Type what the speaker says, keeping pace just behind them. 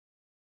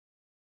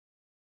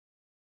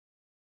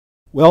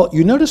Well,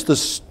 you notice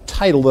this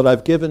title that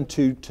I've given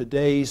to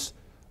today's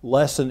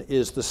lesson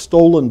is the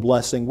stolen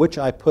blessing, which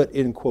I put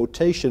in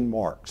quotation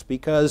marks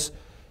because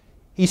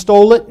he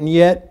stole it and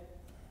yet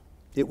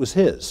it was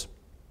his.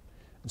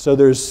 And so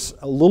there's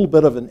a little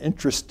bit of an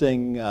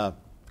interesting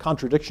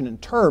contradiction in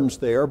terms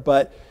there,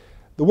 but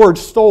the word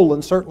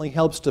stolen certainly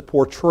helps to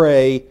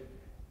portray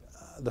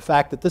the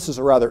fact that this is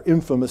a rather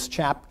infamous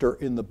chapter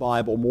in the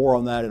Bible. More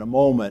on that in a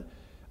moment.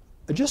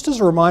 Just as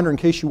a reminder, in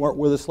case you weren't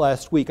with us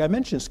last week, I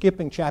mentioned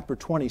skipping chapter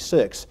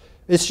 26.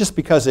 It's just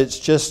because it's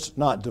just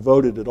not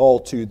devoted at all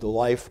to the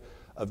life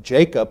of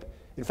Jacob.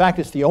 In fact,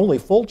 it's the only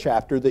full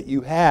chapter that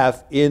you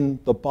have in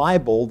the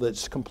Bible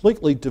that's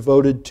completely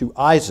devoted to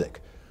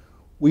Isaac.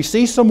 We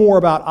see some more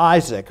about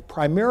Isaac,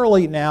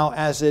 primarily now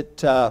as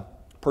it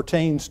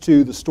pertains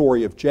to the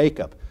story of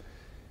Jacob.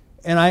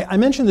 And I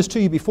mentioned this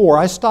to you before.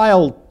 I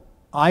styled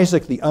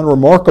Isaac the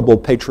unremarkable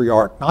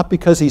patriarch, not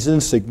because he's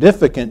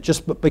insignificant,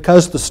 just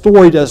because the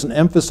story doesn't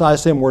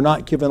emphasize him. We're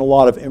not given a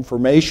lot of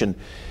information.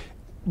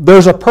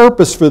 There's a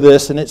purpose for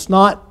this, and it's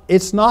not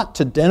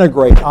to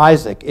denigrate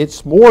Isaac.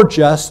 It's more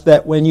just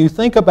that when you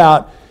think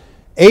about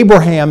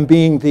Abraham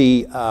being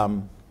the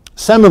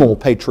seminal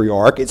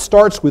patriarch, it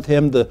starts with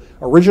him. The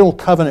original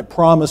covenant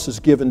promise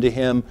is given to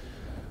him.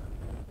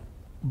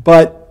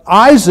 But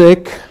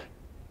Isaac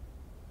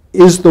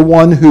is the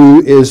one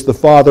who is the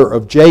father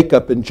of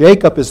Jacob, and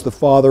Jacob is the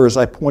father, as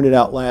I pointed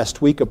out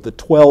last week, of the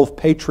 12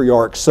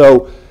 patriarchs.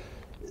 So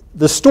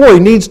the story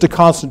needs to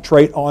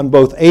concentrate on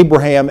both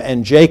Abraham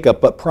and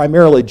Jacob, but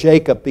primarily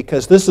Jacob,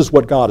 because this is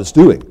what God is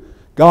doing.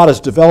 God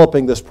is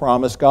developing this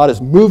promise. God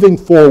is moving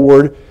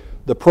forward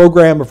the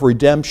program of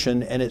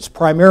redemption, and it's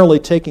primarily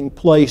taking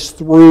place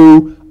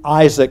through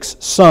Isaac's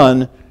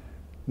son,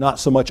 not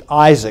so much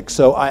Isaac.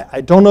 So I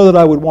don't know that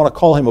I would want to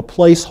call him a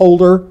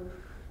placeholder.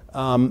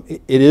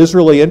 It is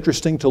really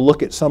interesting to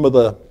look at some of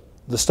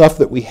the stuff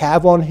that we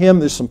have on him.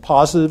 There's some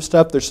positive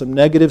stuff. There's some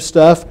negative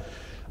stuff.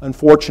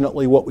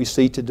 Unfortunately, what we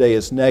see today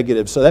is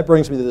negative. So that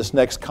brings me to this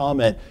next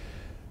comment.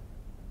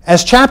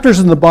 As chapters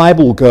in the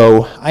Bible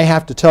go, I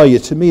have to tell you,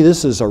 to me,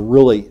 this is a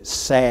really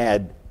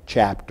sad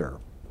chapter.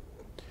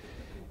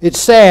 It's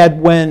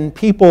sad when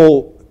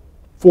people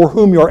for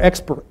whom your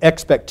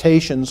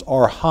expectations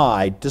are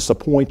high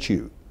disappoint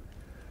you.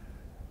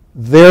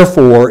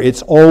 Therefore,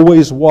 it's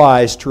always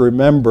wise to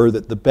remember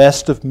that the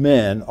best of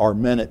men are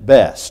men at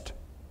best,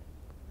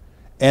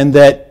 and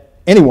that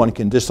anyone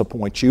can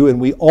disappoint you,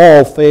 and we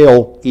all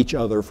fail each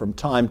other from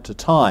time to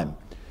time.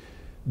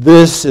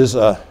 This is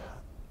a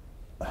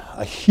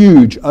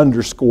huge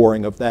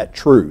underscoring of that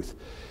truth,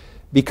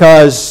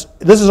 because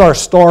this is our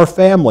star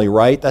family,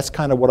 right? That's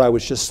kind of what I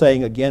was just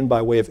saying again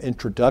by way of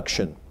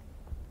introduction.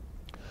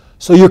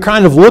 So you're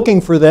kind of looking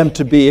for them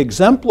to be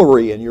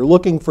exemplary, and you're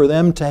looking for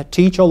them to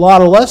teach a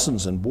lot of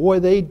lessons, and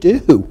boy, they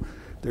do.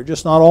 They're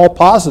just not all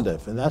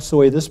positive, and that's the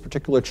way this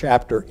particular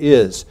chapter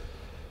is.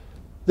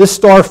 This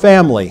star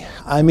family,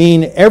 I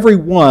mean every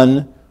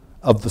one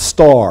of the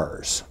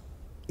stars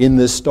in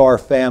this star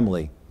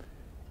family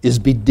is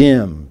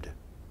bedimmed.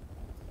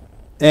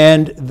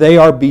 And they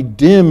are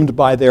bedimmed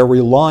by their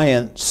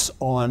reliance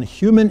on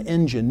human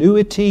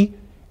ingenuity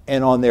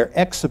and on their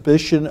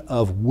exhibition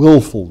of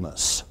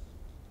willfulness.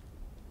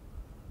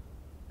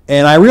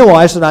 And I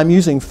realize that I'm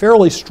using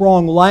fairly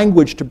strong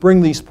language to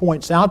bring these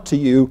points out to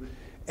you,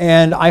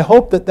 and I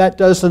hope that that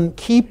doesn't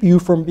keep you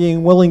from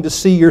being willing to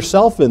see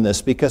yourself in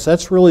this, because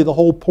that's really the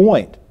whole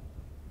point.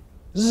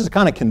 This is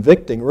kind of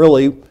convicting,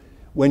 really,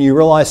 when you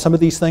realize some of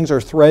these things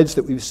are threads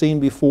that we've seen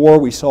before.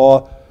 We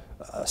saw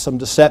some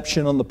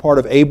deception on the part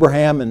of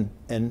Abraham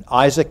and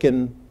Isaac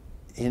in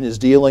his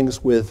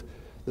dealings with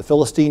the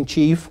Philistine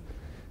chief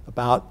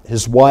about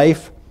his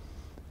wife.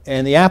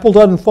 And the apple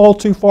doesn't fall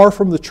too far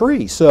from the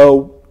tree.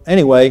 So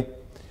anyway,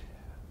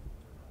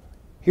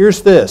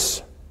 here's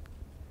this.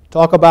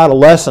 Talk about a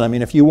lesson. I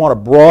mean, if you want a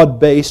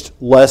broad-based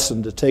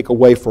lesson to take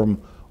away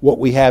from what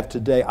we have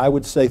today, I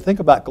would say think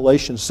about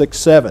Galatians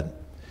 6:7.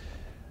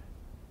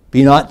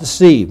 Be not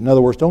deceived. In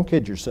other words, don't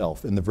kid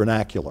yourself in the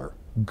vernacular.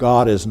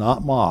 God is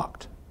not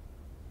mocked.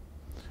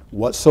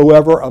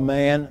 Whatsoever a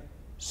man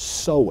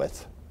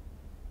soweth,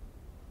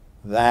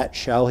 that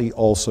shall he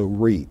also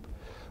reap.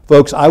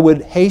 Folks, I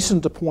would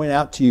hasten to point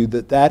out to you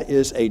that that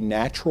is a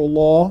natural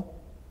law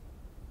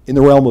in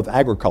the realm of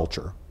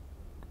agriculture.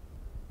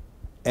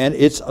 And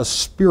it's a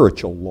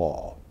spiritual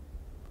law.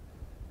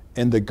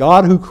 And the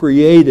God who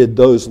created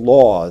those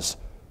laws,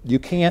 you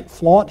can't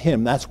flaunt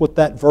him. That's what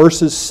that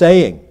verse is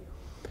saying.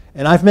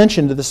 And I've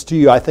mentioned this to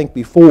you, I think,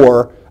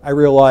 before. I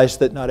realize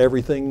that not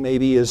everything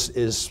maybe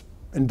is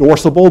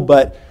endorsable,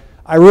 but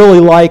I really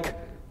like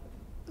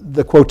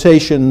the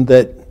quotation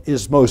that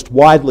is most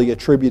widely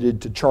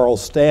attributed to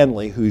Charles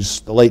Stanley, who's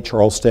the late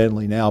Charles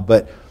Stanley now,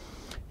 but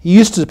he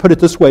used to put it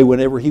this way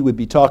whenever he would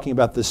be talking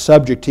about this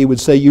subject. He would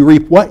say, you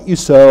reap what you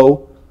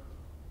sow,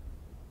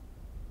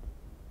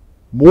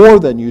 more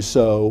than you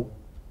sow,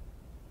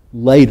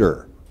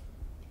 later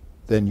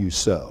than you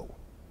sow.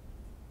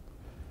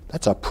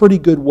 That's a pretty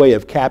good way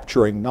of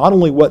capturing not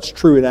only what's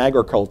true in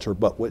agriculture,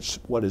 but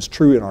what is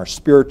true in our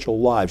spiritual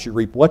lives. You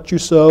reap what you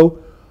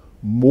sow,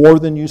 more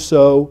than you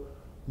sow,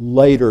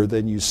 later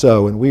than you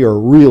sow. And we are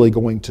really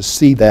going to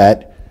see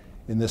that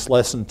in this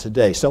lesson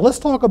today. So let's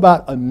talk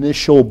about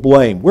initial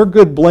blame. We're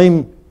good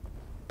blame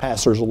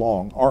passers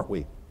along, aren't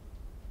we?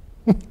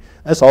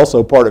 That's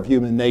also part of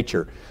human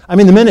nature. I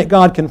mean, the minute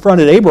God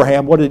confronted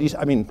Abraham,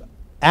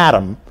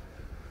 Adam,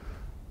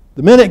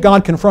 the minute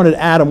God confronted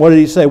Adam, what did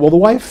he say? Well, the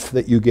wife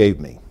that you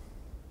gave me.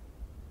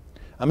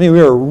 I mean,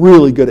 we are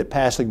really good at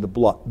passing the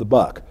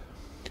buck.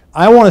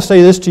 I want to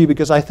say this to you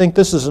because I think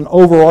this is an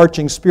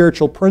overarching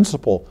spiritual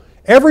principle.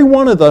 Every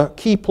one of the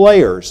key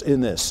players in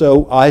this,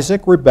 so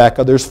Isaac,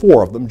 Rebekah, there's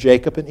 4 of them,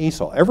 Jacob and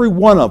Esau, every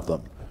one of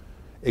them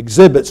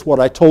exhibits what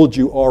I told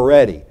you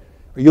already.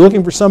 Are you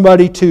looking for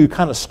somebody to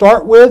kind of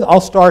start with?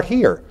 I'll start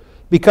here.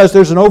 Because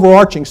there's an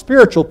overarching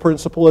spiritual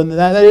principle, and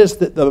that is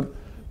that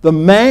the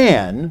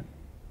man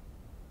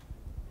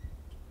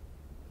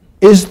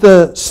is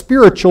the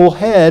spiritual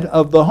head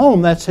of the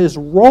home. That's his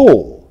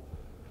role.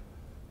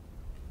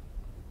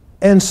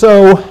 And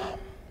so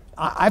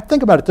I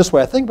think about it this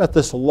way. I think about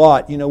this a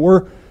lot. You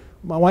know,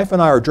 my wife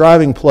and I are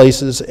driving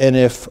places, and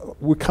if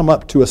we come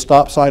up to a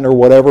stop sign or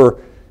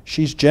whatever,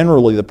 she's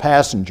generally the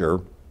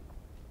passenger.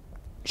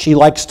 She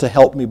likes to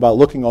help me by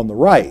looking on the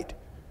right.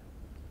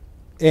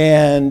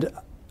 And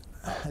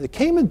there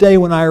came a day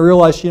when I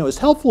realized, as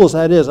helpful as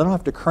that is, I don't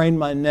have to crane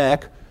my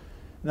neck,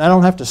 and I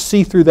don't have to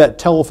see through that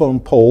telephone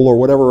pole or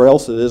whatever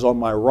else it is on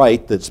my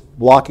right that's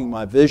blocking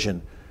my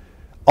vision.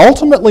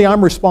 Ultimately,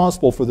 I'm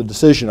responsible for the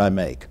decision I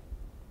make.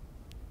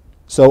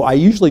 So I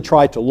usually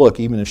try to look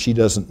even if she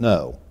doesn't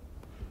know.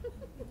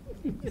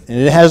 And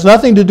it has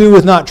nothing to do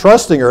with not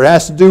trusting her. It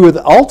has to do with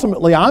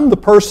ultimately I'm the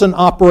person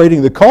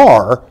operating the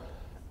car,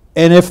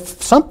 and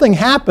if something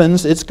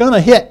happens, it's going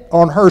to hit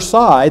on her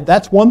side.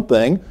 That's one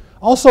thing.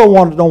 Also,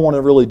 don't want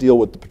to really deal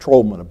with the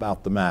patrolman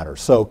about the matter.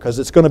 So, because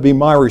it's going to be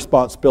my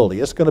responsibility.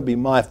 It's going to be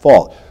my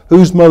fault.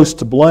 Who's most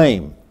to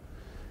blame?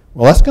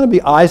 Well, that's going to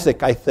be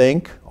Isaac, I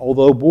think.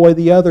 Although, boy,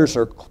 the others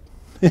are,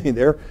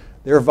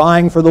 they're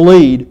vying for the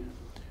lead.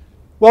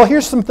 Well,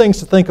 here's some things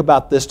to think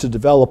about this to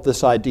develop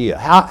this idea.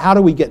 How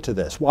do we get to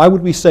this? Why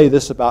would we say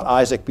this about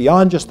Isaac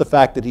beyond just the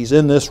fact that he's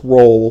in this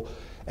role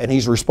and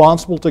he's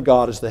responsible to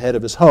God as the head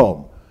of his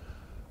home?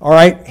 All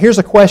right, here's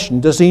a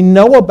question. Does he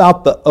know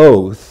about the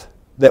oath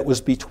that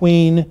was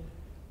between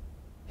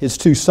his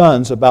 2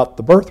 sons about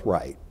the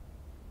birthright?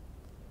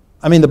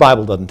 I mean, the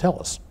Bible doesn't tell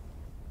us.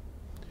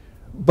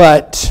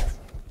 But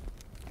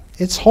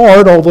it's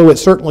hard, although it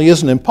certainly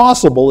isn't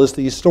impossible, as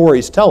these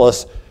stories tell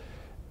us.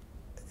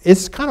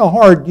 It's kind of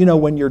hard,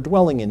 when you're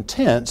dwelling in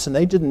tents, and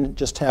they didn't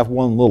just have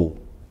one little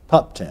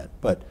pup tent,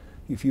 but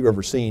if you've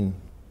ever seen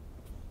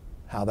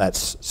how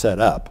that's set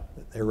up,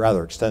 they're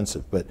rather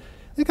extensive. But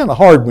it's kind of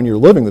hard when you're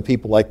living with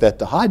people like that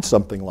to hide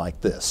something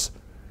like this.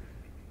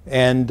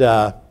 And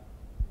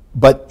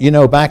but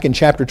back in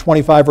chapter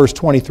 25, verse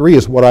 23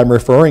 is what I'm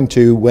referring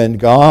to when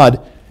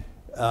God,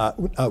 so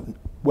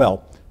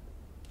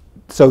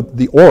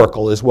the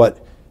oracle is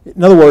what,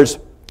 in other words,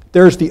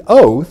 there's the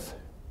oath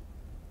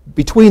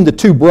between the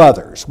 2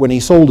 brothers when he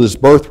sold his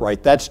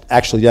birthright. That's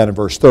actually down in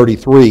verse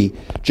 33.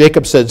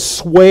 Jacob said,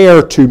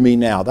 "Swear to me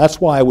now."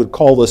 That's why I would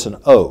call this an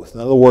oath.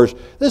 In other words,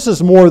 this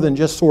is more than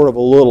just sort of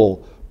a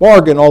little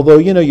bargain, although,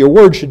 your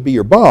word should be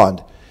your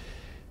bond.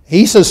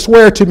 He says,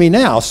 "Swear to me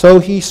now." So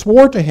he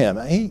swore to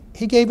him.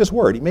 He gave his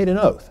word. He made an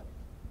oath.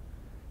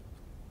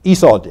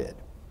 Esau did.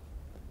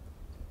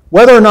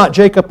 Whether or not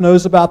Jacob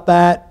knows about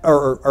that,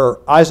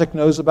 or Isaac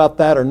knows about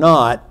that or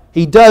not,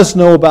 he does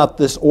know about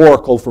this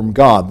oracle from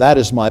God. That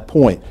is my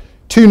point.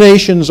 2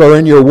 nations are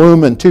in your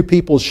womb, and 2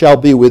 peoples shall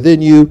be within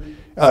you.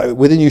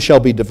 Within you shall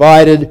be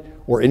divided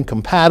or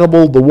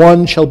incompatible. The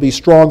one shall be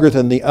stronger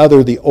than the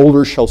other. The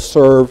older shall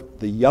serve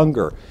the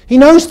younger. He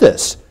knows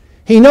this.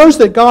 He knows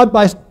that God,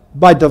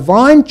 by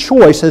divine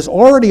choice, has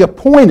already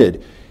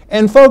appointed.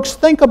 And folks,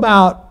 think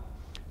about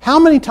how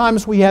many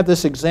times we have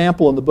this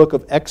example in the book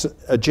of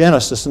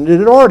Genesis, and it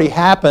had already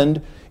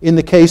happened in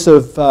the case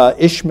of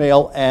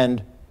Ishmael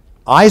and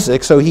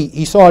Isaac, so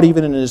he saw it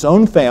even in his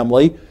own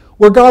family,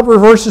 where God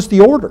reverses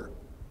the order.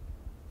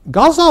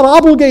 God's not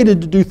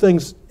obligated to do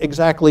things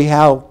exactly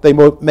how they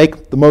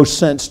make the most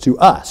sense to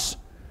us.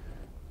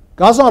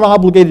 God's not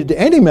obligated to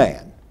any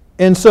man.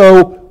 And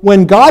so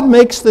when God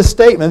makes this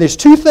statement, there's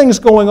 2 things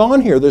going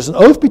on here. There's an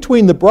oath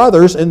between the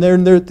brothers, and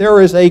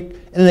there is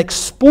an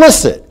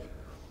explicit,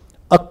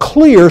 a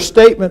clear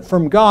statement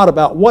from God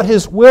about what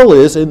His will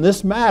is in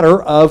this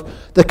matter of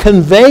the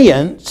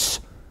conveyance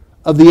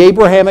of the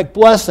Abrahamic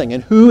blessing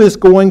and who is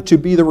going to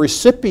be the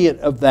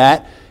recipient of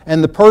that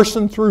and the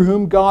person through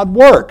whom God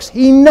works.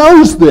 He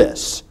knows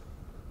this.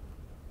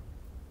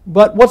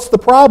 But what's the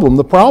problem?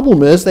 The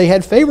problem is they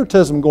had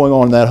favoritism going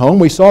on in that home.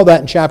 We saw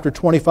that in chapter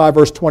 25,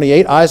 verse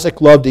 28.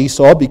 Isaac loved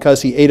Esau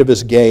because he ate of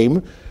his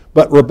game,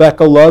 but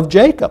Rebekah loved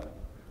Jacob.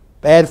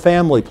 Bad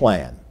family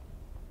plan.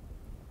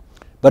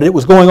 But it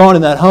was going on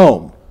in that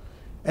home.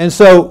 And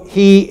so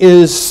he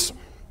is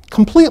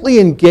completely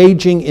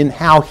engaging in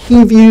how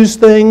he views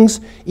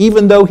things,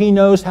 even though he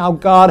knows how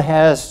God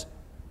has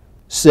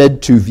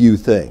said to view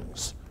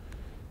things.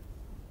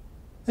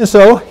 And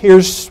so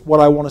here's what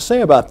I want to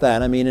say about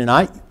that. I mean,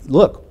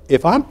 look,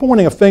 if I'm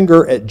pointing a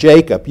finger at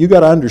Jacob, you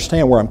got to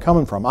understand where I'm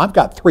coming from. I've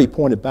got 3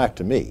 pointed back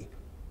to me.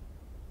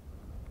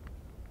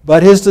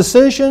 But his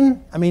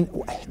decision, I mean,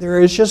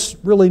 there is just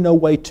really no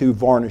way to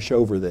varnish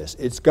over this.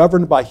 It's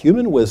governed by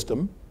human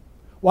wisdom.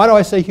 Why do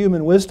I say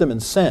human wisdom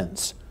and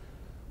sense?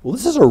 Well,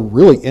 this is a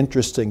really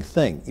interesting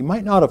thing. You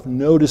might not have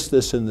noticed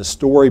this in the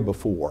story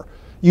before.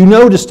 You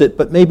noticed it,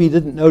 but maybe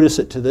didn't notice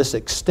it to this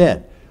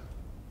extent.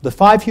 The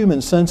 5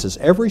 human senses,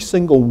 every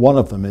single one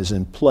of them is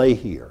in play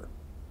here.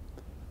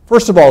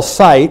 First of all,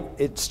 sight.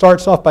 It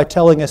starts off by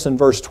telling us in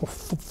verse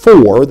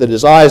 4 that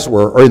his eyes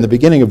were, or in the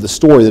beginning of the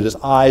story, that his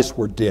eyes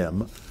were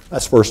dim.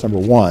 That's verse number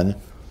 1.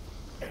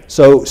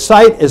 So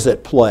sight is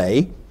at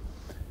play.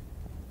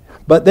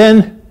 But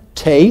then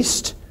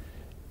taste.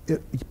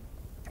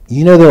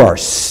 You know, there are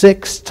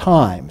 6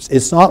 times.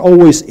 It's not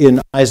always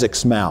in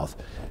Isaac's mouth.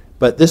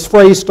 But this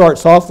phrase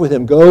starts off with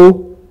him,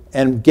 "Go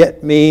and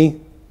get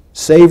me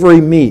savory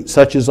meat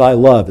such as I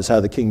love," is how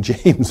the King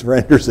James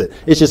renders it.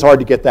 It's just hard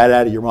to get that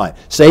out of your mind.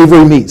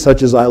 Savory meat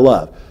such as I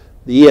love.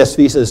 The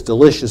ESV says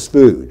delicious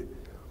food.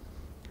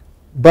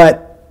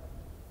 But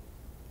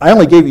I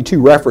only gave you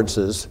 2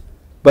 references,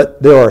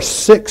 but there are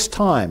 6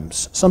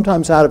 times,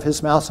 sometimes out of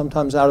his mouth,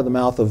 sometimes out of the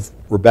mouth of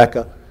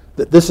Rebekah,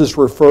 that this is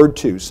referred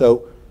to.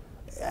 So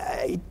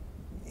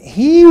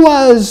he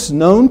was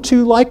known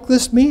to like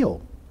this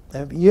meal.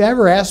 Have you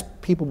ever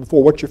asked people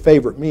before, what's your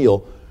favorite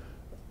meal?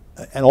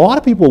 And a lot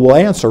of people will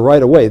answer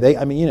right away.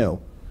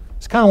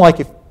 It's kind of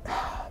like if,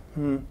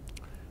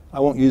 I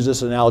won't use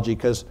this analogy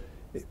because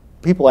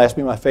people ask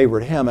me my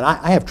favorite hymn, and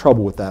I have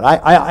trouble with that.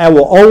 I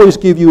will always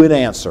give you an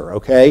answer,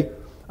 okay?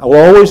 I will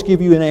always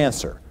give you an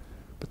answer.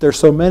 But there's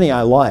so many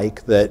I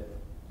like that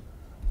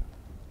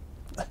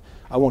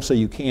I won't say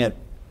you can't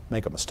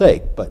make a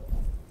mistake, but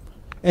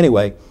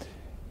anyway,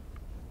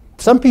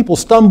 some people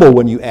stumble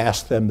when you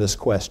ask them this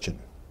question.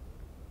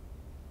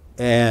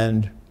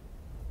 And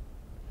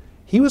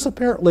he was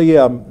apparently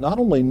not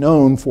only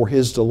known for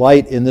his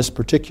delight in this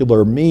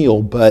particular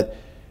meal, but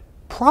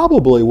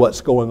probably what's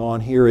going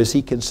on here is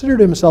he considered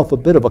himself a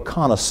bit of a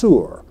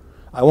connoisseur.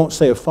 I won't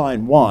say of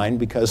fine wine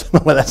because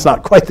that's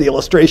not quite the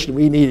illustration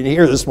we need in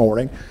here this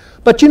morning.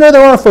 But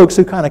there are folks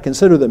who kind of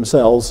consider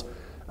themselves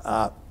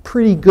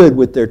pretty good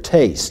with their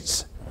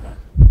tastes.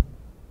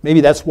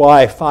 Maybe that's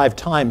why 5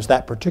 times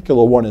that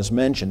particular one is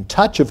mentioned.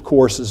 Touch, of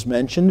course, is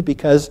mentioned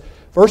because,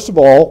 first of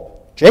all,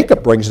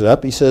 Jacob brings it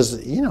up. He says,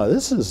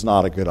 this is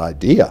not a good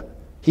idea.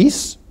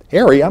 He's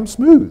hairy, I'm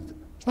smooth.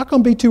 It's not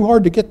going to be too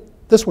hard to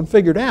get this one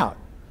figured out.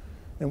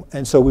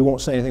 And so we won't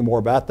say anything more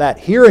about that.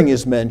 Hearing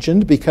is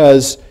mentioned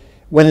because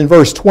when in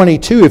verse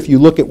 22, if you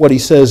look at what he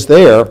says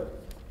there,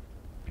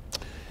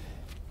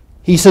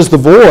 he says the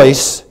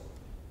voice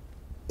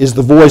is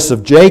the voice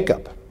of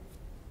Jacob.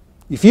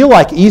 You feel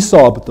like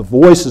Esau, but the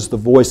voice is the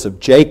voice of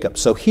Jacob.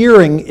 So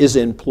hearing is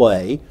in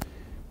play,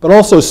 but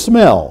also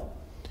smell.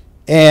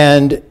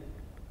 And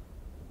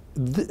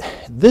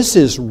this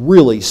is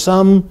really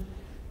some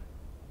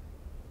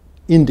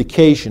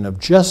indication of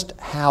just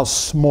how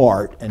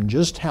smart and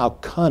just how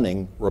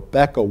cunning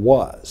Rebekah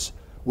was.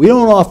 We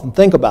don't often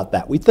think about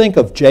that. We think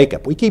of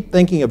Jacob. We keep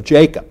thinking of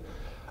Jacob.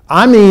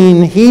 I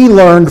mean, he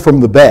learned from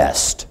the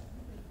best.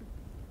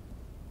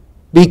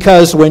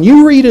 Because when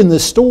you read in the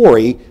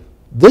story,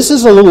 this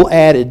is a little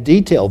added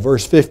detail.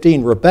 Verse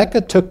 15,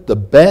 Rebekah took the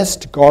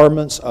best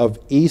garments of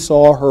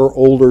Esau, her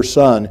older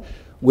son,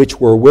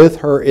 which were with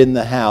her in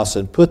the house,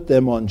 and put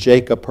them on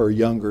Jacob, her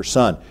younger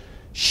son.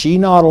 She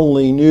not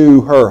only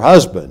knew her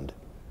husband,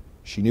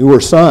 she knew her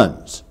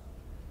sons.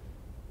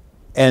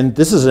 And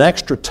this is an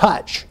extra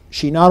touch.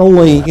 She not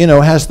only,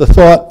 has the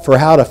thought for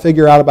how to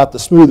figure out about the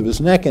smooth of his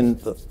neck and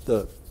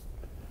the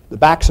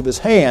backs of his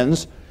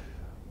hands,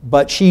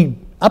 but she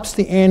ups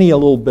the ante a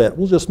little bit.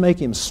 We'll just make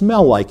him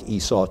smell like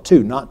Esau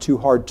too, not too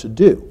hard to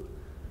do.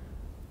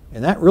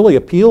 And that really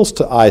appeals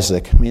to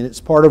Isaac. I mean, it's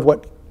part of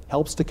what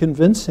helps to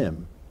convince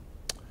him.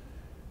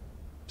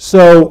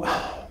 So,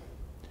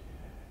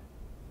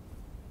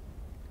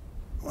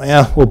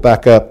 we'll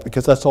back up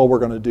because that's all we're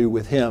going to do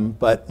with him.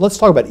 But let's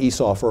talk about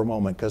Esau for a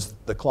moment because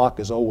the clock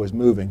is always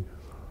moving.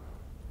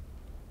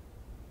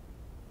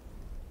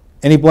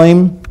 Any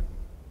blame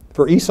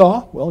for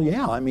Esau? Well,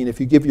 yeah. I mean, if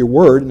you give your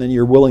word and then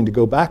you're willing to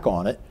go back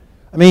on it.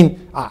 I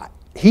mean,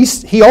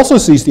 he also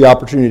sees the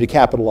opportunity to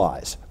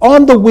capitalize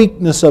on the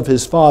weakness of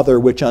his father,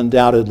 which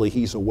undoubtedly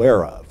he's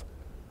aware of.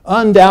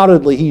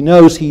 Undoubtedly, he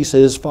knows he's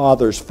his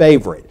father's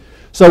favorite.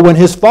 So when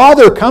his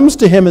father comes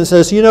to him and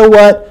says, you know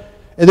what,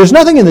 and there's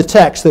nothing in the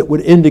text that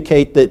would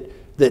indicate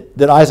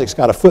that Isaac's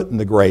got a foot in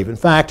the grave. In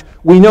fact,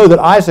 we know that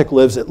Isaac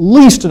lives at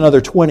least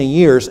another 20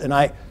 years, and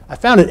I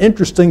found it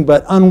interesting,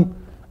 but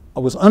I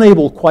was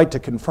unable quite to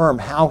confirm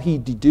how he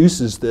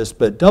deduces this,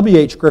 but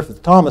W.H.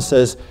 Griffith Thomas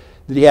says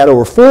that he had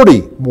over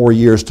 40 more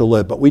years to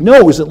live. But we know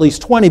it was at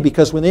least 20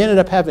 because when they ended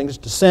up having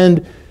to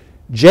send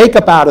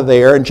Jacob out of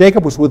there, and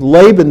Jacob was with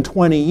Laban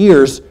 20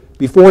 years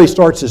before he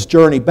starts his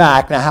journey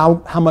back.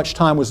 Now, how much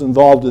time was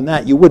involved in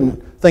that? You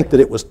wouldn't think that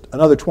it was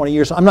another 20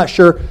 years. I'm not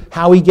sure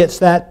how he gets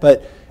that,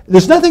 but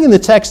there's nothing in the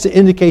text to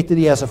indicate that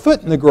he has a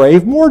foot in the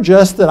grave, more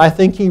just that I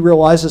think he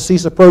realizes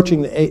he's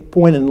approaching the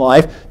point in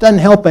life. Doesn't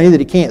help any that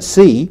he can't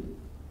see.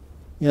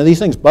 You know, these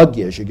things bug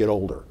you as you get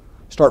older.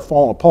 Start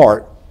falling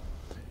apart.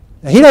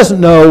 Now, he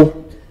doesn't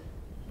know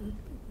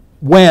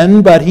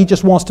when, but he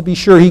just wants to be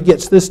sure he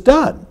gets this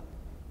done.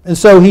 And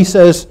so he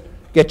says,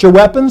 get your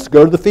weapons,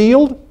 go to the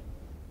field,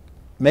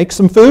 make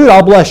some food,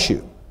 I'll bless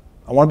you.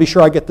 I want to be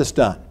sure I get this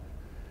done.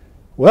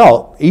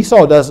 Well,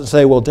 Esau doesn't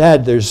say, well,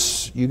 Dad,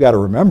 you got to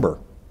remember.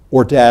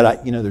 Or,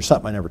 Dad, there's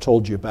something I never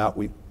told you about.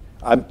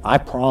 I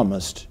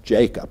promised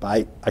Jacob.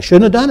 I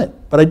shouldn't have done it,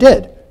 but I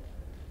did.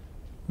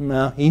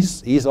 No,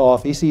 he's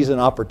off. He sees an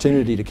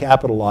opportunity to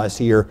capitalize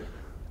here.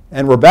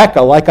 And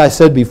Rebekah, like I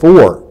said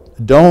before,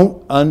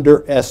 don't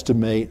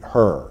underestimate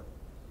her.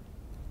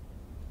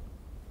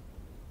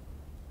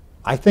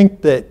 I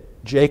think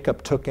that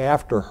Jacob took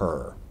after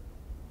her.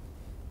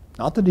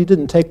 Not that he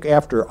didn't take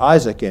after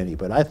Isaac any,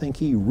 but I think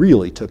he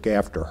really took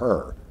after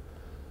her.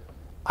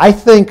 I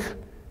think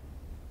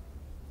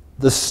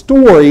the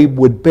story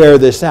would bear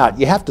this out.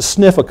 You have to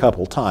sniff a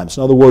couple times.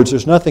 In other words,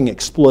 there's nothing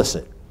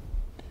explicit.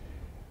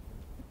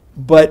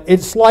 But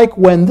it's like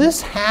when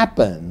this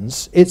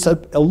happens, it's a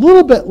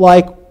little bit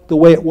like the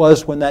way it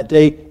was when that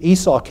day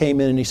Esau came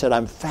in and he said,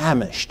 I'm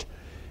famished.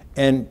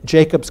 And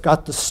Jacob's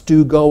got the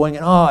stew going,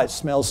 and it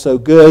smells so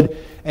good.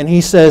 And he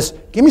says,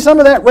 give me some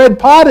of that red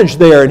pottage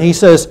there. And he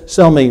says,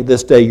 sell me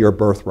this day your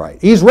birthright.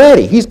 He's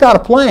ready. He's got a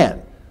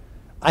plan.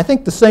 I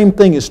think the same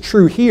thing is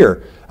true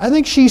here. I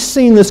think she's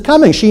seen this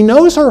coming. She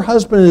knows her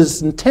husband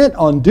is intent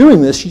on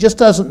doing this. She just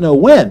doesn't know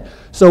when.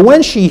 So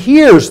when she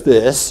hears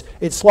this,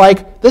 it's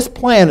like this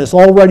plan is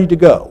all ready to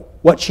go.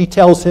 What she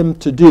tells him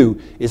to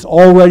do is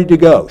all ready to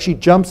go. She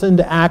jumps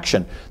into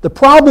action. The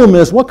problem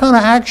is, what kind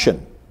of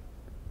action?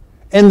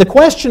 And the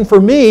question for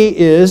me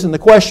is, and the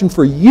question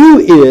for you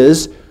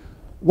is,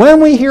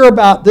 when we hear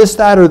about this,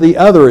 that, or the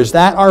other, is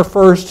that our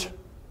first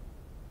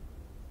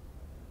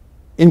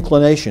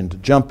inclination to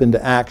jump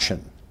into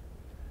action?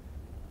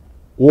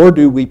 Or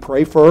do we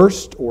pray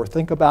first, or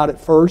think about it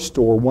first,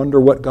 or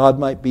wonder what God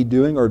might be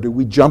doing, or do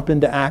we jump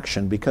into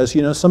action? Because,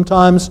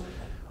 sometimes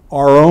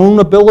our own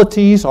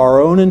abilities,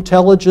 our own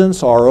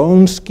intelligence, our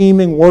own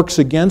scheming works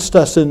against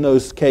us in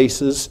those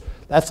cases.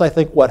 That's, I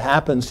think, what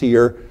happens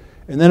here.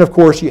 And then, of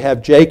course, you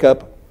have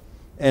Jacob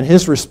and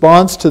his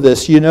response to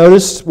this. You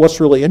notice what's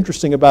really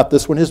interesting about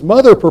this. When his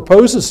mother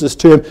proposes this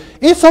to him,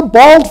 it's a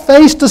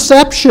bald-faced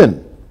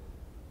deception.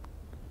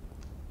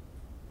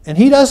 And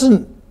he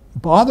doesn't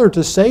bother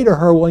to say to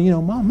her,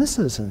 well, Mom, this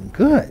isn't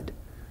good.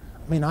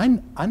 I mean,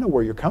 I know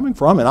where you're coming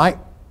from, and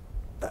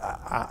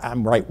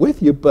I'm right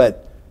with you,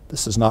 but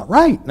this is not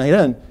right.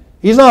 Now,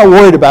 he's not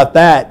worried about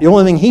that. The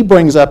only thing he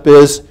brings up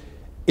is,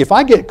 if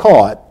I get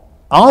caught,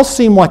 I'll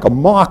seem like a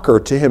mocker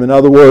to him. In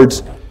other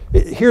words,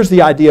 here's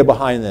the idea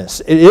behind this.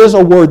 It is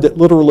a word that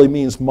literally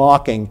means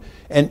mocking,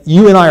 and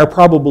you and I are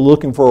probably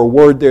looking for a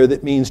word there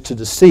that means to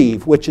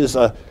deceive, which is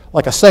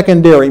like a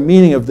secondary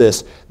meaning of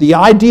this. The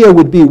idea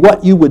would be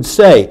what you would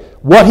say,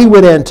 what he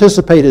would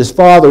anticipate his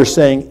father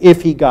saying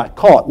if he got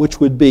caught, which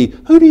would be,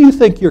 who do you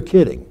think you're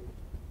kidding?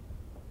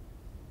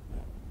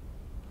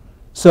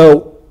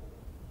 So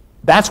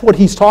that's what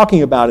he's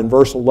talking about in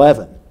verse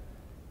 11.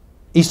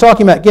 He's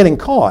talking about getting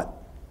caught.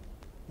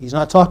 He's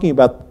not talking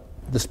about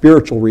the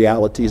spiritual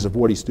realities of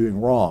what he's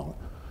doing wrong.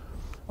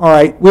 All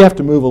right, we have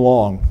to move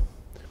along.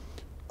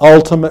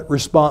 Ultimate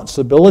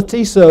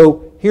responsibility.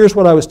 So here's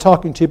what I was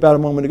talking to you about a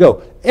moment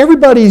ago.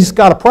 Everybody's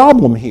got a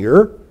problem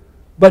here,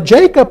 but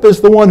Jacob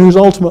is the one who's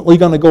ultimately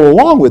going to go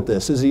along with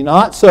this, is he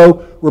not?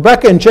 So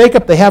Rebekah and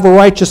Jacob, they have a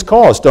righteous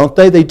cause, don't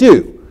they? They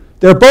do.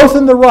 They're both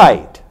in the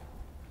right.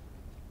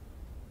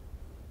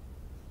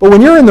 But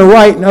when you're in the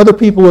right and other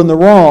people in the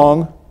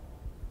wrong,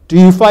 do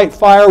you fight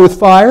fire with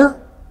fire?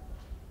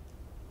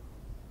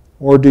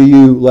 Or do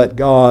you let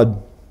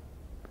God...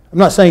 I'm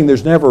not saying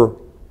there's never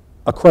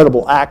a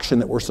credible action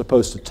that we're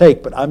supposed to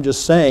take, but I'm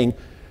just saying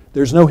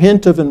there's no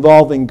hint of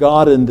involving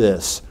God in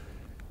this.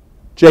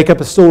 Jacob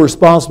is still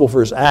responsible for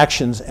his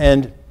actions.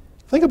 And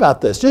think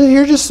about this.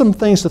 Here's just some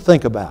things to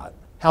think about,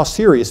 how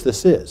serious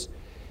this is.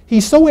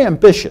 He's so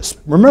ambitious.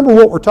 Remember,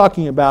 what we're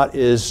talking about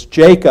is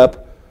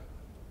Jacob,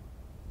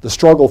 the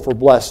struggle for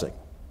blessing.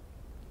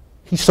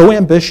 He's so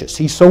ambitious.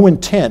 He's so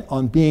intent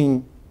on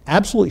being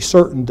absolutely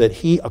certain that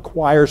he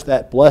acquires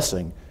that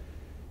blessing,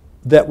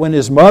 that when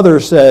his mother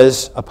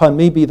says, upon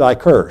me be thy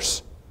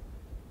curse,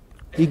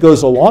 he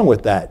goes along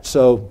with that.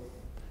 So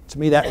to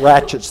me that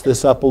ratchets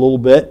this up a little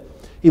bit.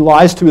 He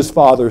lies to his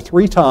father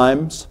 3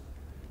 times.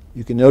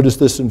 You can notice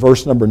this in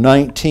verse number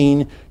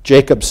 19.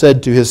 Jacob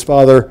said to his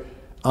father,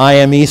 I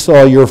am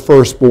Esau, your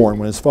firstborn.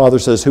 When his father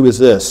says, who is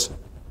this?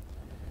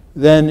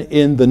 Then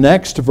in the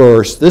next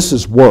verse, this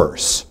is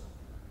worse.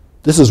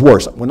 This is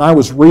worse. When I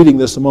was reading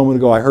this a moment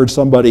ago, I heard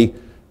somebody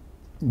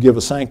give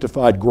a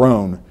sanctified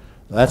groan.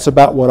 That's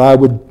about what I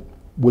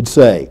would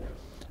say.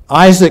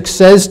 Isaac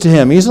says to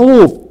him, he's a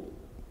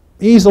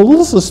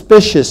little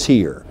suspicious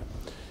here.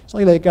 It's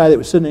like that guy that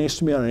was sitting next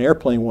to me on an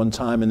airplane one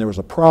time, and there was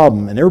a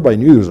problem, and everybody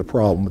knew there was a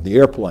problem with the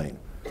airplane.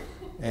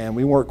 And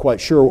we weren't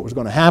quite sure what was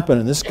going to happen.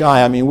 And this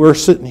guy, we're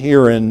sitting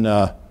here in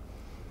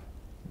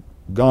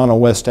Ghana,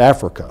 West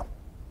Africa.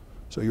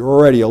 So you're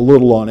already a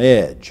little on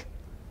edge.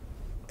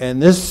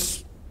 And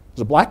this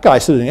was a black guy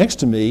sitting next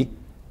to me,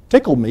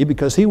 tickled me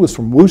because he was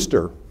from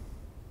Worcester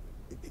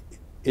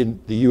in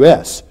the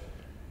U.S.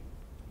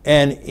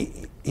 And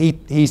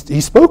he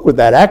spoke with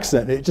that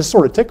accent. It just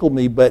sort of tickled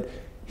me, but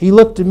he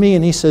looked at me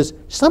and he says,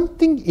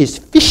 "Something is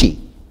fishy."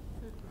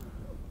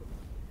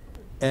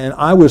 And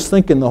I was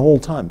thinking the whole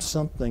time,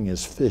 something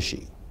is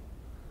fishy.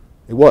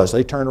 It was.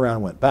 They turned around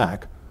and went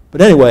back.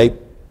 But anyway,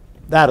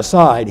 that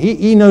aside,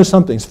 he knows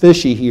something's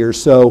fishy here,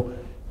 so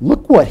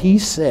look what he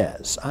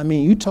says.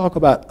 You talk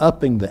about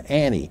upping the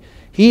ante.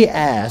 He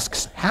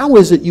asks, "How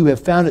is it you have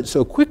found it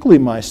so quickly,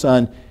 my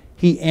son?"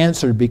 He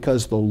answered,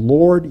 "Because the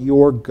Lord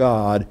your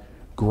God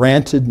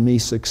granted me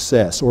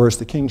success," or as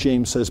the King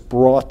James says,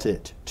 brought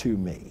it to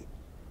me.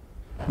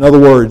 In other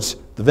words,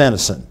 the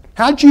venison.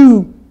 How'd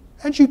you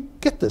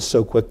get this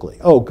so quickly?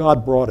 Oh,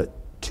 God brought it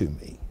to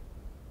me.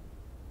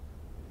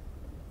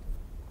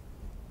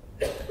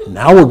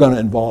 Now we're going to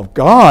involve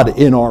God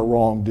in our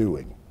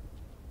wrongdoing.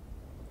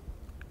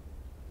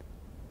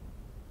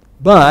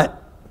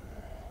 But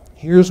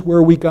here's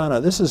where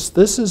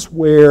this is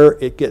where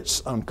it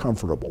gets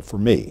uncomfortable for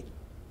me.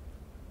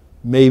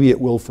 Maybe it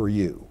will for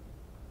you.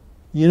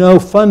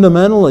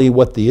 Fundamentally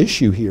what the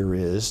issue here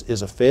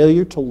is a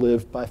failure to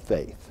live by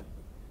faith.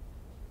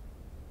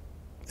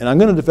 And I'm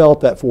going to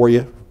develop that for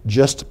you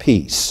just a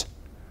piece.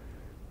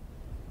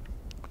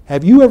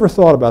 Have you ever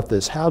thought about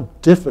this, how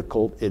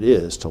difficult it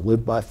is to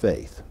live by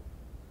faith?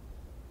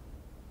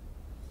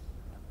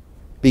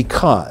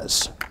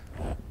 Because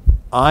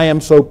I am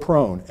so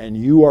prone, and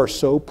you are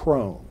so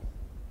prone,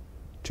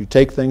 to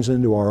take things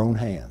into our own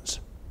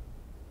hands.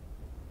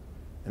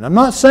 And I'm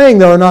not saying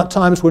there are not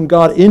times when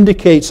God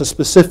indicates a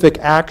specific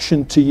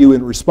action to you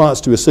in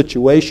response to a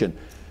situation.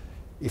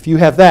 If you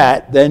have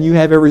that, then you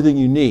have everything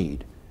you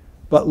need.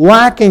 But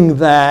lacking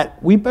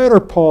that, we better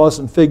pause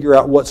and figure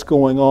out what's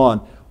going on.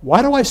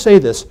 Why do I say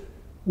this?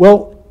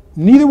 Well,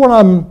 neither one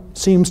of them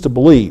seems to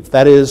believe.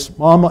 That is,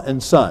 mama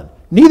and son.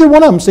 Neither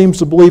one of them seems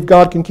to believe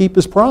God can keep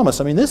His promise.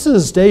 This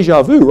is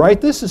deja vu, right?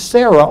 This is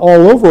Sarah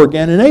all over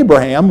again in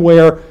Abraham,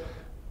 where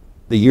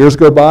the years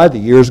go by, the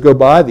years go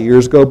by, the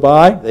years go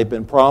by. They've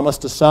been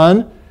promised a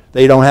son.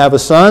 They don't have a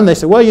son. They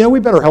say, well, we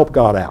better help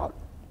God out.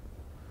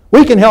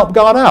 We can help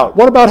God out.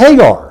 What about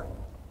Hagar?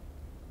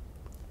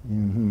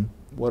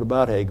 What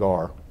about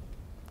Hagar?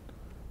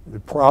 We've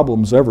had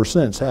problems ever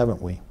since,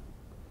 haven't we?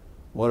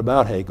 What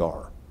about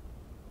Hagar?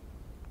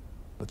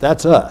 But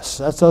that's us.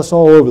 That's us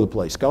all over the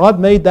place. God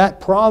made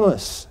that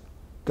promise.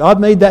 God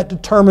made that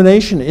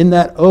determination in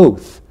that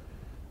oath.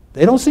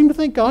 They don't seem to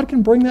think God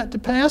can bring that to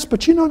pass,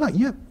 but not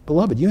yet.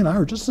 Beloved, you and I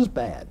are just as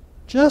bad.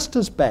 Just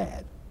as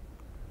bad.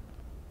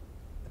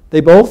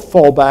 They both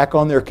fall back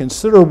on their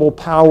considerable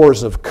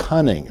powers of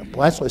cunning.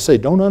 That's why I say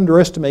don't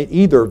underestimate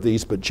either of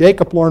these, but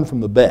Jacob learned from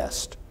the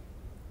best.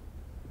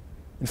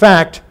 In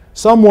fact,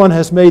 someone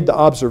has made the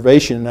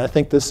observation, and I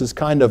think this is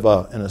kind of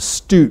an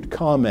astute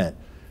comment.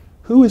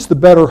 Who is the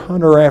better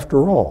hunter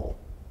after all?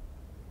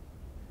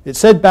 It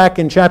said back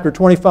in chapter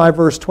 25,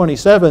 verse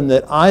 27,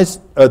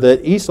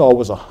 that Esau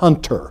was a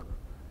hunter.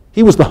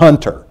 He was the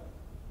hunter.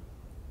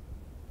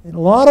 In a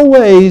lot of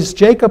ways,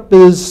 Jacob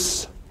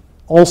is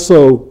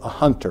also a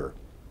hunter.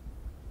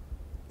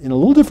 In a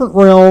little different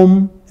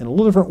realm, in a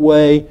little different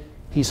way,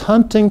 he's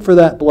hunting for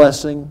that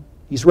blessing.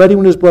 He's ready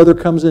when his brother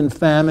comes in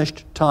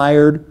famished,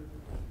 tired.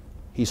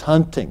 He's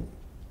hunting.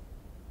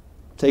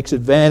 Takes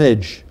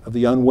advantage of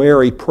the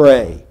unwary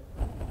prey.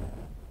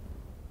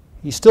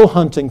 He's still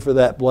hunting for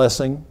that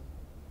blessing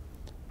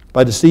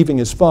by deceiving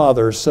his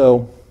father.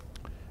 And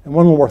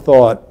one more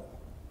thought.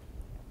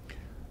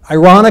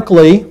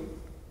 Ironically,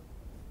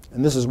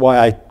 and this is why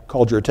I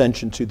called your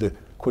attention to the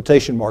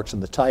quotation marks in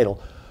the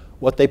title,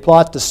 what they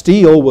plot to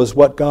steal was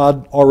what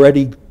God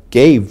already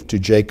gave to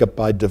Jacob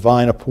by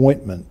divine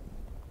appointment.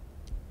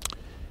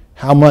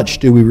 How much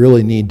do we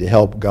really need to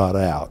help God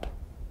out?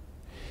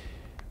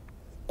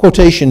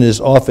 Quotation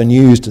is often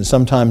used and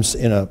sometimes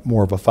in a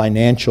more of a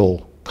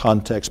financial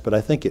context, but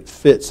I think it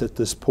fits at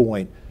this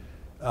point.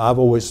 I've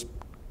always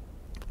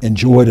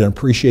enjoyed and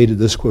appreciated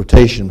this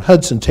quotation.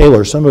 Hudson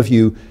Taylor, some of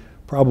you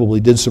probably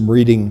did some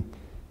reading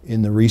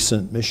in the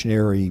recent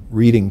missionary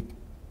reading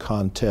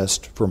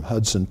contest from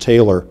Hudson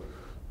Taylor,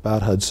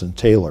 about Hudson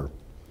Taylor.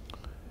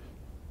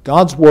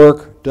 God's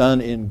work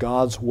done in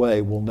God's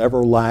way will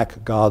never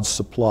lack God's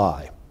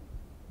supply.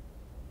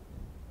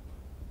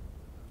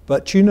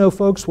 But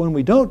folks, when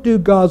we don't do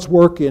God's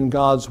work in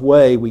God's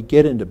way, we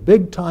get into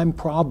big-time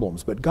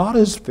problems. But God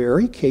is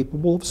very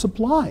capable of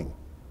supplying.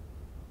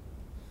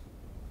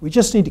 We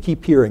just need to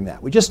keep hearing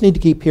that. We just need to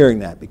keep hearing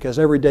that because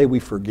every day we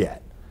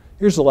forget.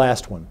 Here's the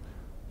last one.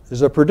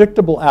 There's a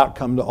predictable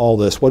outcome to all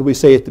this. What did we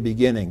say at the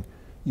beginning?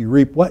 You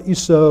reap what you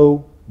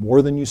sow,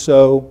 More than you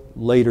sow,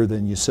 later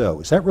than you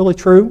sow. Is that really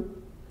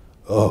true?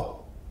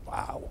 Oh,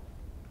 wow.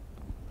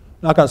 I'm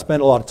not going to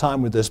spend a lot of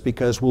time with this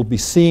because we'll be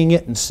seeing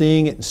it and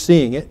seeing it and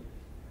seeing it.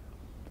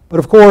 But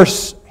of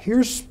course,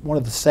 here's one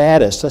of the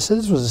saddest. I said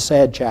this was a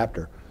sad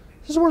chapter.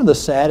 This is one of the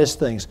saddest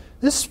things.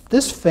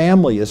 This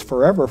family is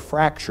forever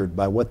fractured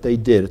by what they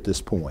did at this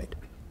point.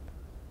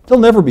 They'll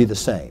never be the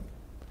same.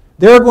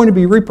 There are going to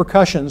be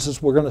repercussions,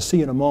 as we're going to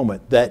see in a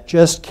moment, that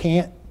just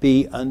can't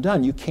be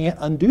undone. You can't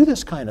undo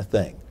this kind of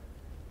thing.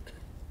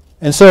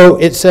 And so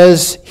it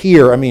says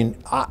here,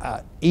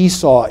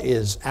 Esau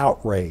is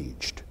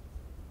outraged.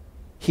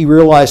 He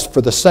realized for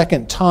the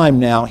second time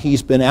now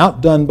he's been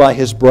outdone by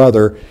his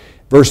brother.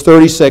 Verse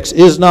 36,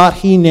 is not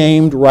he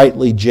named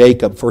rightly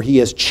Jacob? For he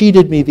has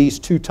cheated me these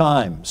 2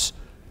 times.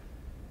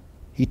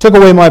 He took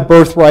away my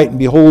birthright, and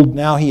behold,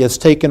 now he has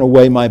taken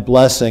away my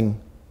blessing.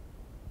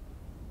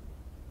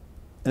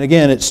 And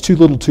again, it's too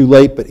little too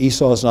late, but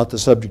Esau is not the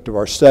subject of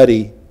our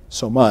study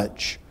so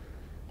much.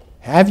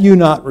 Have you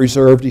not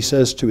reserved, he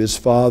says to his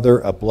father,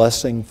 a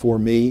blessing for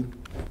me?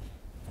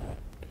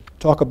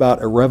 Talk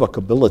about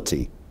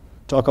irrevocability.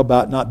 Talk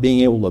about not being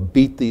able to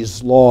beat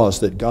these laws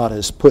that God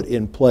has put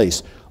in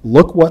place.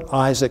 Look what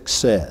Isaac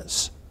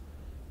says.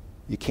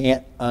 You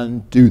can't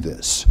undo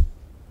this.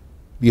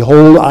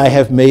 Behold, I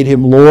have made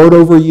him lord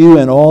over you,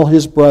 and all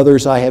his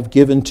brothers I have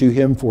given to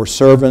him for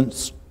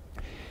servants.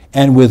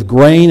 And with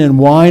grain and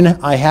wine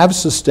I have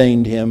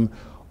sustained him.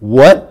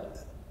 What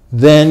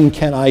then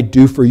can I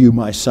do for you,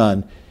 my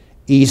son?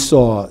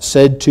 Esau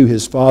said to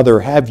his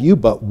father, have you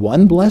but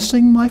one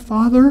blessing, my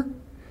father?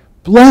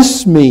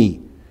 Bless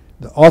me.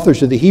 The author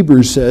to the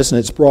Hebrews says, and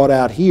it's brought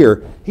out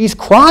here, he's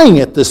crying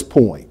at this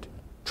point,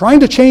 trying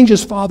to change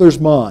his father's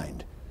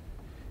mind.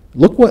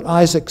 Look what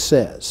Isaac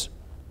says.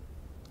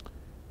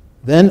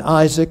 Then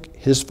Isaac,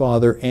 his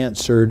father,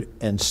 answered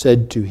and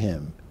said to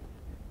him,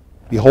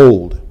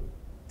 behold,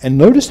 and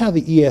notice how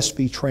the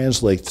ESV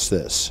translates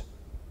this.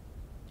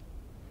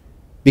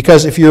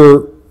 Because if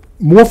you're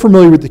more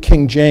familiar with the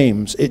King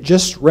James, it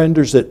just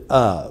renders it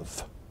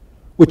of,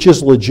 which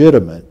is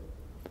legitimate.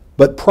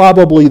 But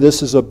probably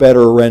this is a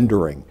better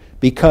rendering,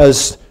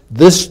 because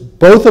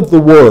both of the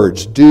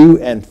words, dew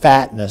and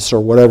fatness, or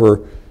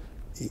whatever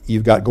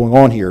you've got going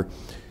on here,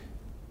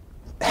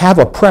 have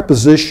a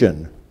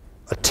preposition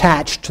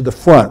attached to the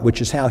front,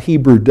 which is how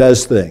Hebrew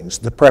does things.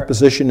 The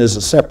preposition is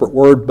a separate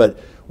word, but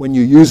when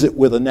you use it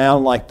with a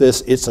noun like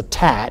this, it's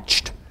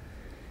attached.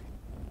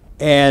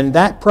 And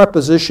that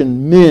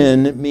preposition,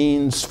 min,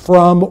 means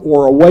from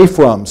or away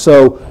from.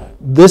 So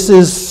this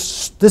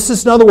is,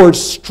 in other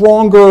words,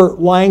 stronger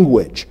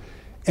language.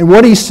 And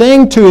what he's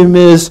saying to him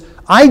is,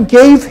 I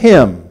gave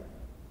him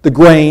the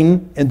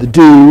grain and the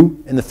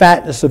dew and the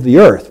fatness of the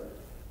earth.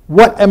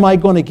 What am I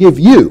going to give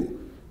you?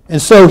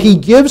 And so he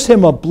gives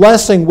him a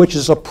blessing which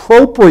is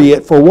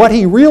appropriate for what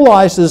he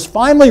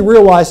finally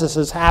realizes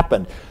has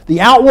happened. The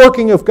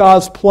outworking of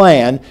God's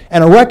plan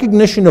and a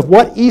recognition of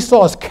what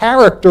Esau's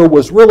character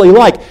was really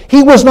like.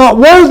 He was not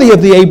worthy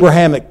of the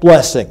Abrahamic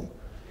blessing.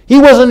 He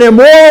was an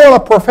immoral and a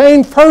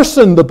profane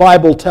person, the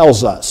Bible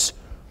tells us.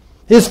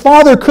 His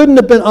father couldn't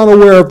have been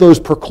unaware of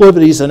those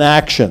proclivities and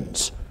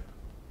actions.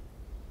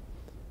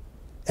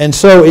 And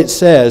so it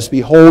says,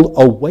 behold,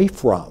 away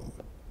from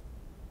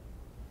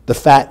the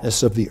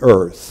fatness of the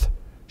earth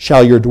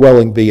shall your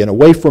dwelling be, and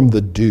away from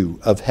the dew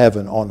of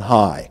heaven on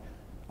high.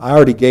 I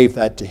already gave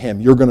that to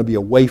him. You're going to be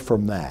away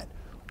from that.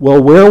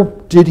 Well, where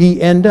did he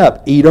end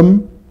up?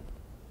 Edom,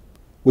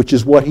 which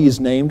is what he's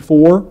named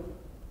for.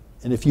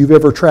 And if you've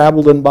ever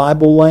traveled in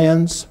Bible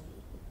lands,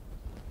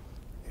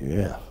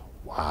 yeah,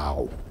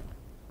 wow.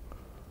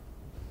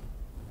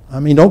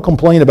 Don't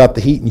complain about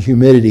the heat and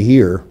humidity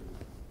here.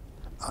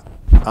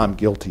 I'm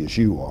guilty as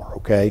you are,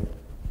 okay?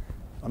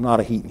 I'm not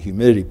a heat and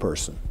humidity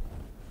person.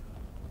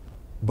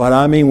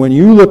 But when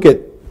you look at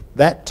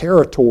that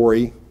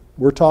territory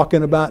we're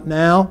talking about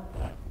now,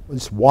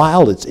 it's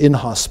wild, it's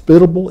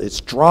inhospitable, it's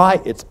dry,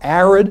 it's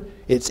arid,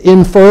 it's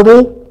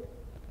infertile.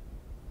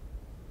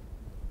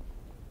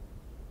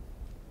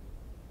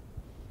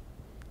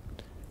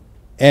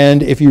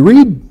 And if you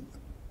read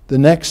the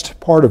next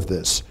part of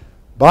this,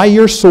 by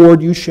your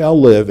sword you shall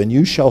live, and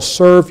you shall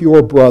serve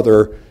your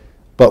brother,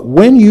 but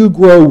when you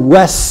grow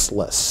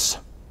restless,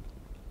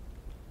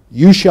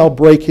 you shall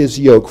break his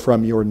yoke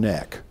from your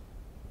neck.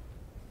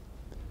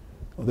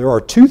 Well, there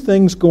are 2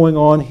 things going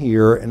on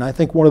here, and I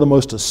think one of the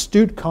most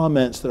astute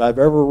comments that I've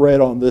ever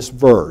read on this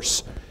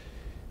verse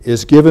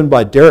is given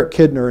by Derek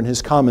Kidner in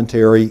his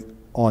commentary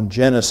on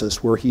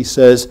Genesis, where he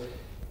says,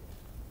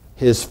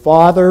 his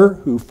father,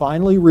 who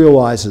finally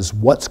realizes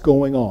what's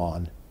going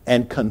on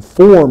and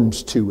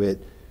conforms to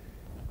it,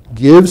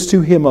 gives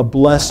to him a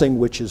blessing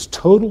which is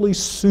totally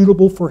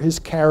suitable for his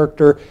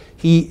character.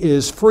 He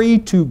is free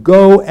to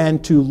go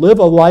and to live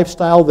a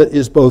lifestyle that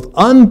is both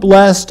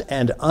unblessed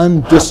and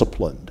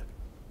undisciplined.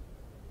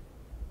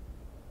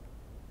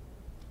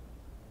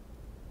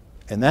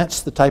 And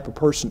that's the type of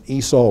person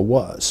Esau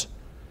was.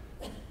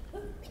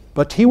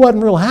 But he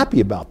wasn't real happy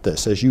about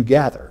this, as you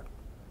gather.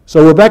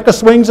 So Rebekah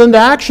swings into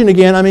action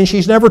again. I mean,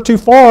 she's never too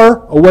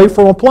far away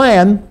from a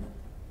plan.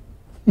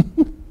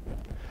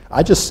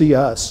 I just see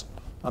us.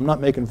 I'm not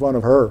making fun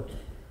of her.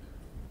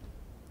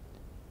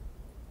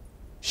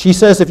 She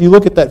says, if you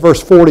look at that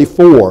verse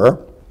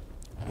 44,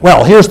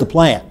 well, here's the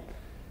plan.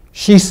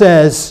 She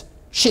says,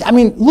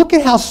 look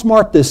at how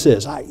smart this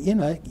is.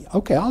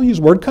 Okay, I'll use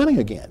the word cunning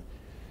again.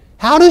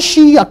 How does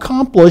she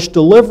accomplish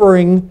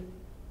delivering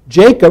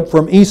Jacob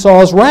from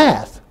Esau's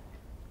wrath?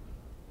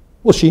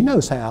 Well, she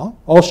knows how.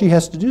 All she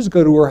has to do is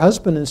go to her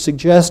husband and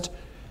suggest,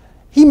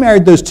 he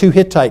married those 2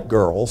 Hittite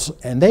girls,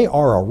 and they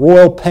are a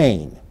royal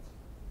pain.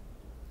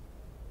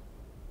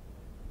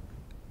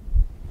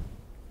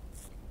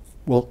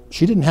 Well,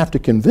 she didn't have to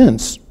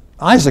convince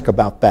Isaac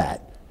about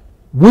that.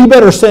 We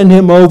better send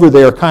him over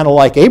there kind of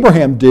like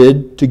Abraham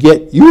did to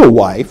get you a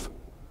wife.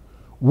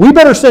 We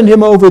better send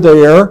him over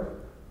there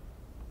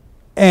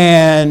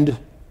and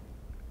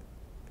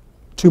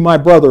to my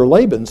brother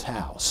Laban's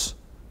house.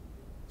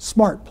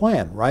 Smart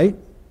plan, right?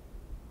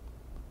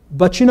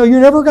 But you're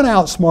never going to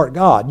outsmart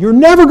God. You're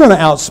never going to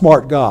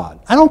outsmart God.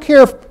 I don't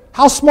care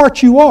how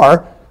smart you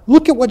are.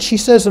 Look at what she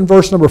says in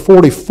verse number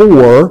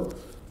 44.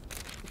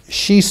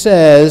 She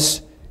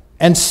says,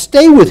 and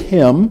stay with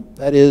him,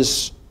 that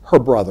is her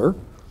brother,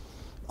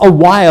 a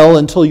while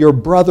until your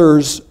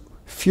brother's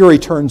fury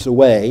turns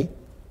away.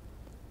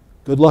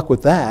 Good luck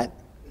with that.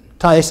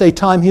 They say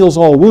time heals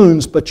all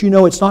wounds, but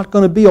it's not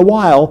going to be a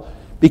while,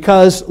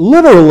 because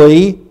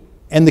literally,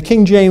 and the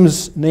King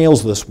James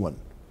nails this one,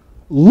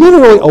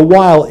 literally a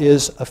while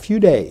is a few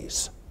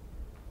days.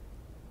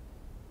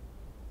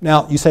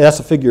 Now, you say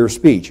that's a figure of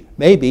speech.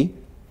 Maybe,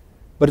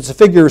 but it's a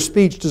figure of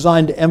speech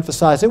designed to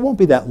emphasize it won't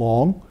be that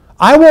long.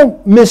 I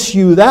won't miss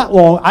you that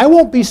long. I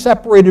won't be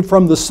separated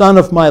from the son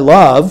of my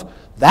love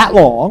that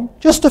long.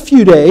 Just a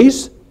few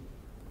days.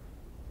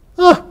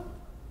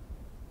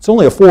 It's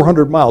only a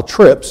 400-mile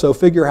trip, so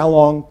figure how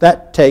long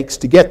that takes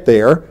to get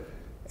there.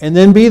 And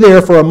then be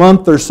there for a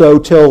month or so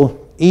till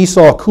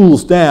Esau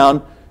cools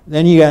down.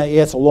 Then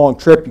it's a long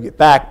trip, you get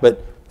back,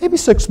 but maybe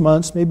 6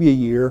 months, maybe a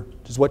year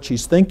is what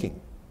she's thinking.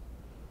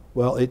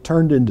 Well, it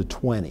turned into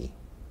 20.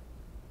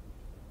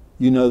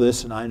 You know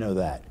this and I know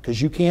that,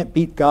 because you can't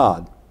beat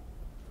God.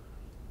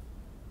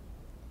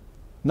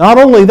 Not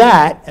only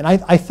that, and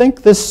I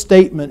think this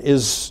statement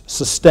is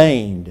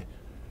sustained.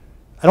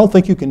 I don't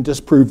think you can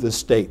disprove this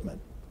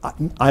statement.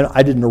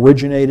 I didn't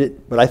originate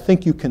it, but I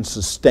think you can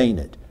sustain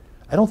it.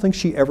 I don't think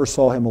she ever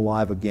saw him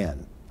alive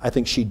again. I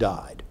think she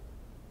died.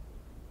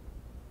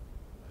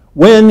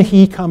 When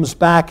he comes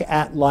back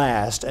at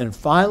last and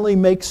finally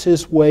makes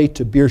his way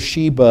to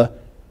Beersheba,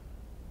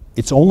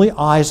 it's only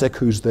Isaac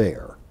who's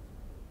there,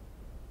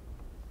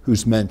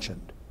 who's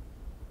mentioned.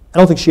 I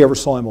don't think she ever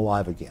saw him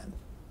alive again.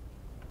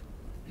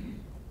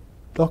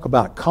 Talk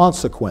about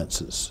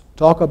consequences.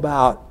 Talk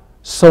about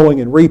sowing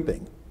and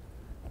reaping.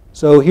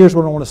 So here's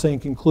what I want to say in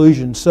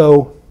conclusion.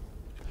 So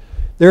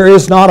there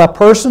is not a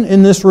person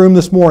in this room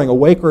this morning,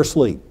 awake or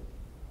asleep,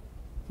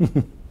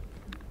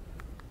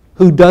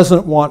 who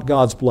doesn't want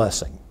God's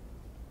blessing.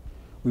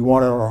 We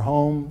want it in our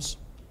homes.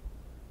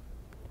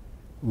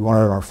 We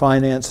want it in our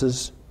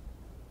finances.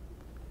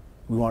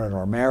 We want it in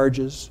our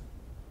marriages.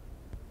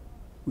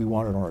 We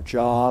want it in our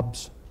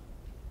jobs.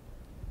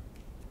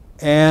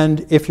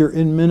 And if you're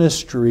in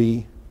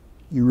ministry,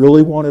 you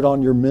really want it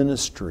on your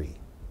ministry.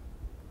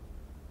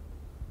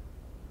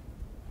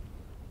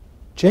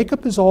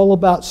 Jacob is all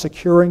about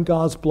securing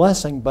God's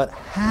blessing, but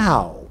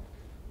how?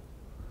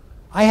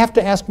 I have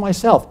to ask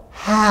myself,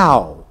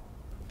 how?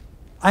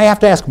 I have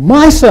to ask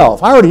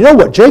myself. I already know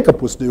what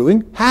Jacob was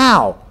doing.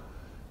 How?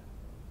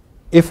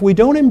 If we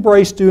don't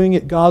embrace doing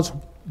it God's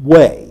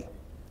way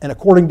and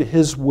according to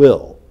His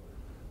will,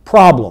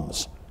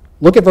 problems.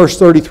 Look at verse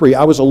 33.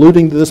 I was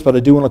alluding to this, but I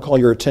do want to call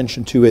your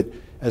attention to it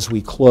as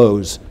we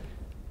close.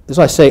 As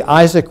I say,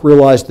 Isaac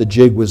realized the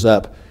jig was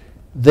up.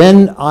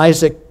 Then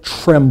Isaac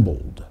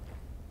trembled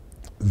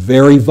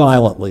very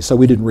violently. So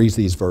we didn't read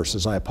these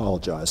verses. I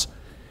apologize.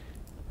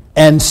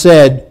 And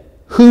said,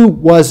 who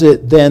was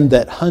it then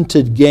that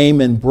hunted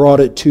game and brought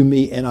it to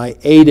me, and I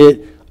ate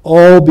it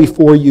all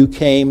before you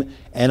came,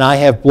 and I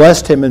have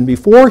blessed him? And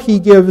before he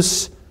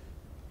gives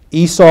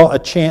Esau a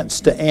chance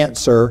to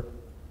answer,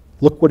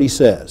 look what he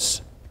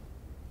says.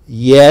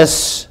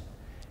 Yes,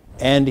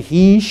 and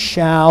he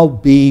shall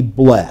be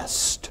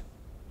blessed.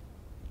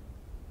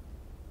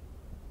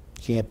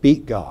 Can't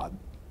beat God.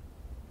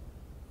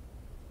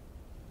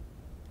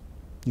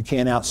 You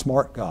can't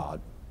outsmart God.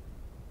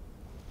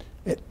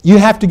 You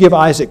have to give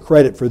Isaac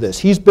credit for this.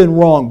 He's been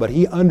wrong, but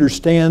he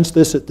understands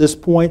this at this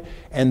point,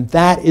 and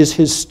that is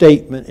his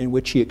statement in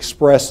which he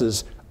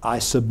expresses, I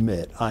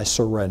submit, I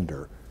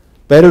surrender.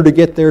 Better to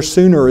get there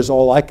sooner is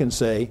all I can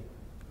say,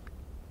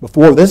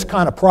 before this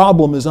kind of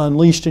problem is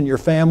unleashed in your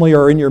family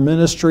or in your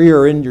ministry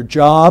or in your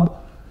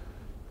job.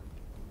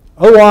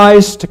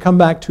 Otherwise, to come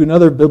back to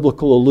another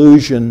biblical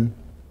allusion,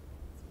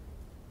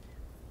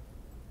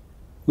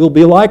 we'll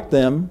be like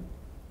them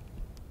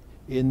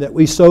in that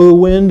we sow the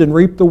wind and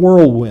reap the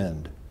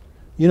whirlwind.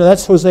 You know,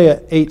 that's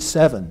Hosea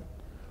 8:7.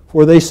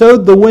 For they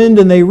sowed the wind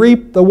and they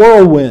reaped the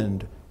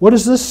whirlwind. What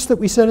is this that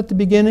we said at the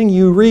beginning?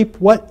 You reap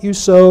what you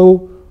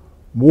sow,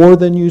 more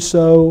than you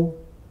sow,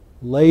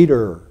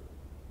 later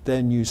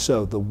than you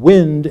sow. The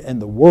wind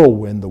and the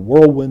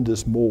whirlwind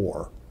is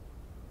more.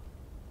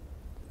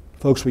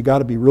 Folks, we got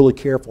to be really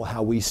careful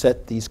how we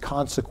set these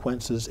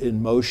consequences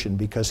in motion,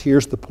 because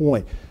here's the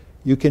point.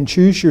 You can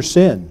choose your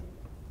sin.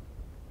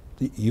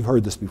 You've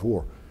heard this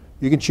before.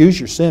 You can choose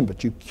your sin,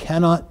 but you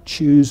cannot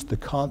choose the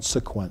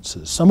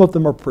consequences. Some of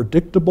them are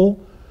predictable,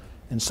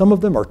 and some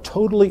of them are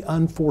totally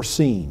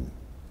unforeseen,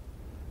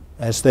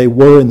 as they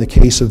were in the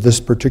case of this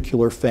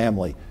particular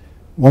family.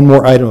 One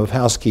more item of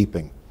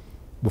housekeeping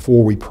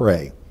before we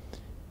pray.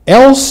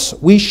 Else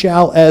we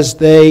shall as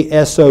they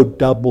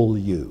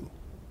SOW.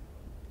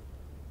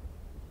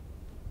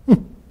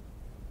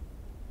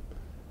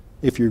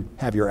 If you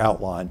have your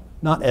outline,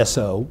 not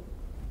SO.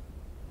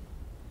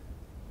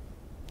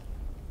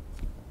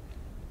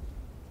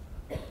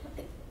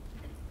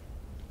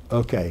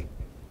 Okay,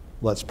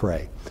 let's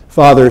pray.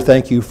 Father,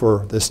 thank you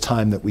for this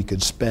time that we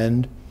could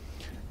spend.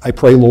 I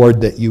pray,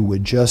 Lord, that you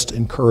would just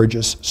encourage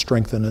us,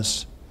 strengthen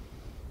us.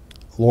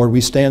 Lord,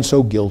 we stand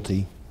so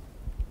guilty,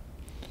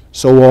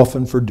 so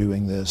often for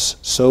doing this.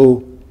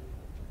 So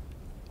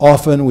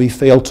often we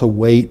fail to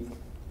wait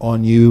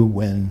on you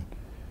when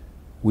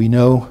we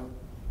know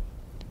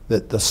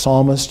that the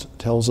psalmist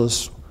tells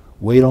us,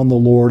 wait on the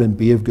Lord and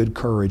be of good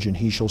courage, and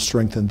he shall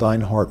strengthen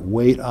thine heart.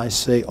 Wait, I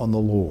say, on the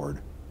Lord.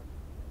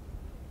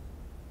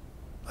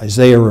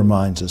 Isaiah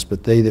reminds us,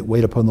 but they that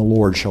wait upon the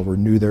Lord shall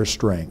renew their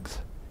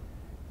strength.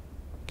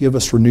 Give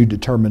us renewed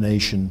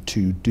determination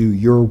to do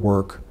your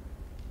work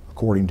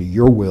according to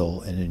your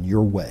will and in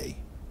your way.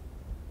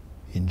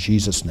 In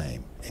Jesus'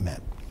 name, amen.